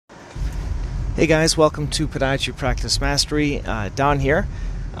Hey guys, welcome to Podiatry Practice Mastery. Don here.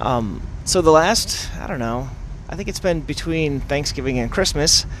 So the last, I think it's been between Thanksgiving and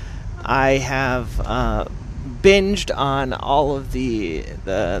Christmas, I have binged on all of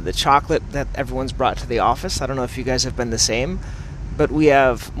the chocolate that everyone's brought to the office. I don't know if you guys have been the same, but we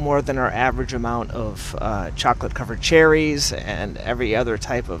have more than our average amount of chocolate-covered cherries and every other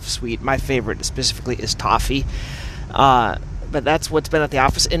type of sweet. My favorite specifically is toffee. But that's what's been at the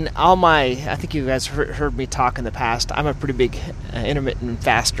office. And I think you guys heard me talk in the past. I'm a pretty big intermittent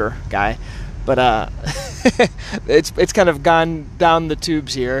faster guy, but it's kind of gone down the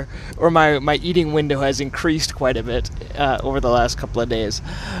tubes here, or my eating window has increased quite a bit over the last couple of days.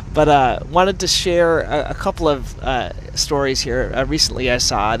 But wanted to share a couple of stories here. Recently I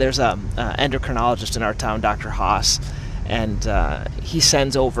saw there's an endocrinologist in our town, Dr. Haas, and he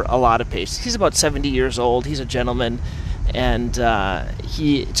sends over a lot of patients. He's about 70 years old. He's a gentleman. And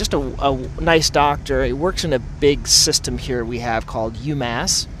he just a nice doctor. He works in a big system here we have called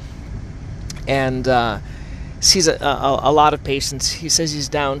UMass, and sees a lot of patients. He says he's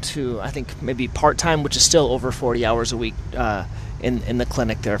down to, I think, maybe part-time, which is still over 40 hours a week in the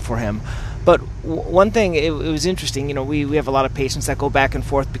clinic there for him. But one thing, it was interesting, we have a lot of patients that go back and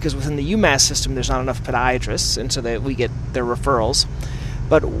forth because within the UMass system there's not enough podiatrists, and so that we get their referrals.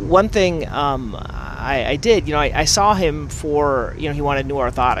 But one thing I did, I saw him for, he wanted new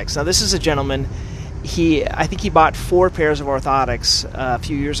orthotics. Now, this is a gentleman, I think he bought 4 pairs of orthotics a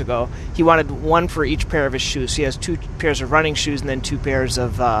few years ago. He wanted one for each pair of his shoes. So he has 2 pairs of running shoes and then 2 pairs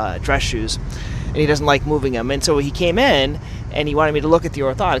of dress shoes. And he doesn't like moving them. And so he came in and he wanted me to look at the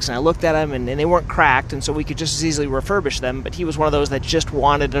orthotics. And I looked at them and they weren't cracked, and so we could just as easily refurbish them. But he was one of those that just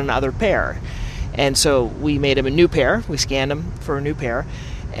wanted another pair. And so we made him a new pair. We scanned him for a new pair.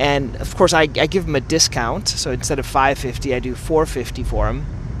 And, of course, I give him a discount. So instead of $550, I do $450 for him.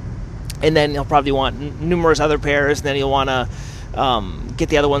 And then he'll probably want numerous other pairs. And then he'll want to get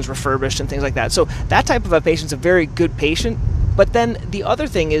the other ones refurbished and things like that. So that type of a patient's a very good patient. But then the other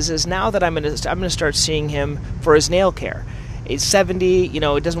thing is now that I'm going to start seeing him for his nail care. He's 70. He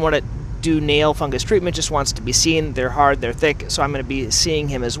doesn't want to do nail fungus treatment, just wants to be seen. They're hard, they're thick. So I'm going to be seeing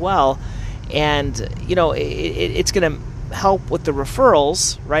him as well. And, it's going to help with the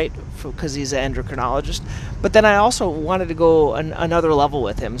referrals, right, because he's an endocrinologist. But then I also wanted to go another level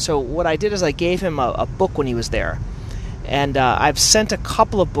with him. So what I did is I gave him a book when he was there. And I've sent a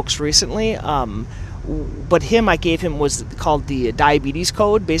couple of books recently. But I gave him was called the Diabetes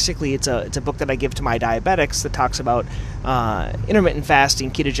Code. Basically, it's a book that I give to my diabetics that talks about intermittent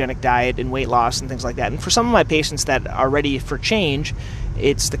fasting, ketogenic diet, and weight loss and things like that. And for some of my patients that are ready for change,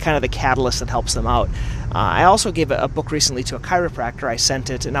 it's the kind of the catalyst that helps them out. I also gave a book recently to a chiropractor. I sent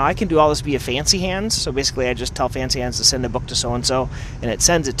it. Now I can do all this via Fancy Hands. So basically, I just tell Fancy Hands to send a book to so-and-so, and it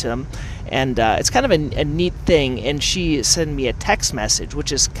sends it to them. And it's kind of a neat thing. And she sent me a text message,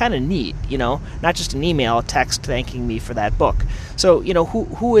 which is kind of neat, not just an email, a text thanking me for that book. So,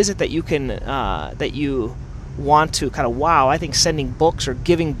 who is it that you can, that you want to kind of wow? I think sending books or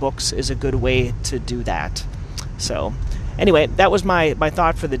giving books is a good way to do that. So anyway, that was my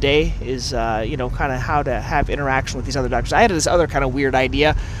thought for the day is, kind of how to have interaction with these other doctors. I had this other kind of weird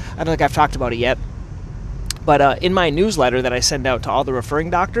idea. I don't think I've talked about it yet. But in my newsletter that I send out to all the referring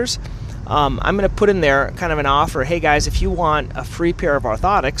doctors, I'm going to put in there kind of an offer. Hey, guys, if you want a free pair of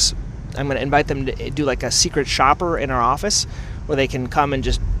orthotics, I'm going to invite them to do like a secret shopper in our office where they can come and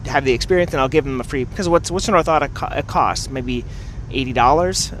just have the experience, and I'll give them a free, because what's an orthotic cost? Maybe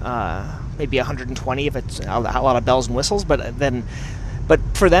 $80, maybe $120 if it's a lot of bells and whistles. But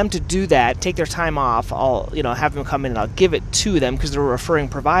for them to do that, take their time off, I'll have them come in and I'll give it to them because they're a referring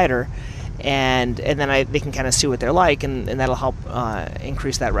provider, and then they can kind of see what they're like, and that'll help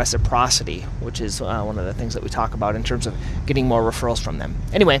increase that reciprocity, which is one of the things that we talk about in terms of getting more referrals from them.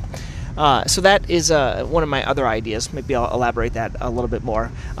 Anyway. So that is one of my other ideas. Maybe I'll elaborate that a little bit more.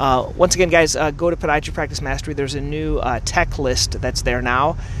 Once again, guys, go to Podiatry Practice Mastery. There's a new tech list that's there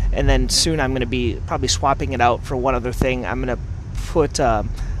now, and then soon I'm going to be probably swapping it out for one other thing. I'm going to put a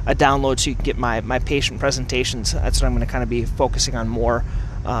download so you can get my patient presentations. That's what I'm going to kind of be focusing on more.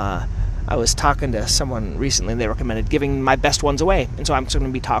 I was talking to someone recently, and they recommended giving my best ones away. And so I'm going to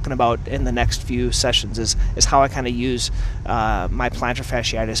be talking about in the next few sessions is how I kind of use my plantar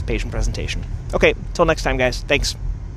fasciitis patient presentation. Okay, till next time, guys. Thanks.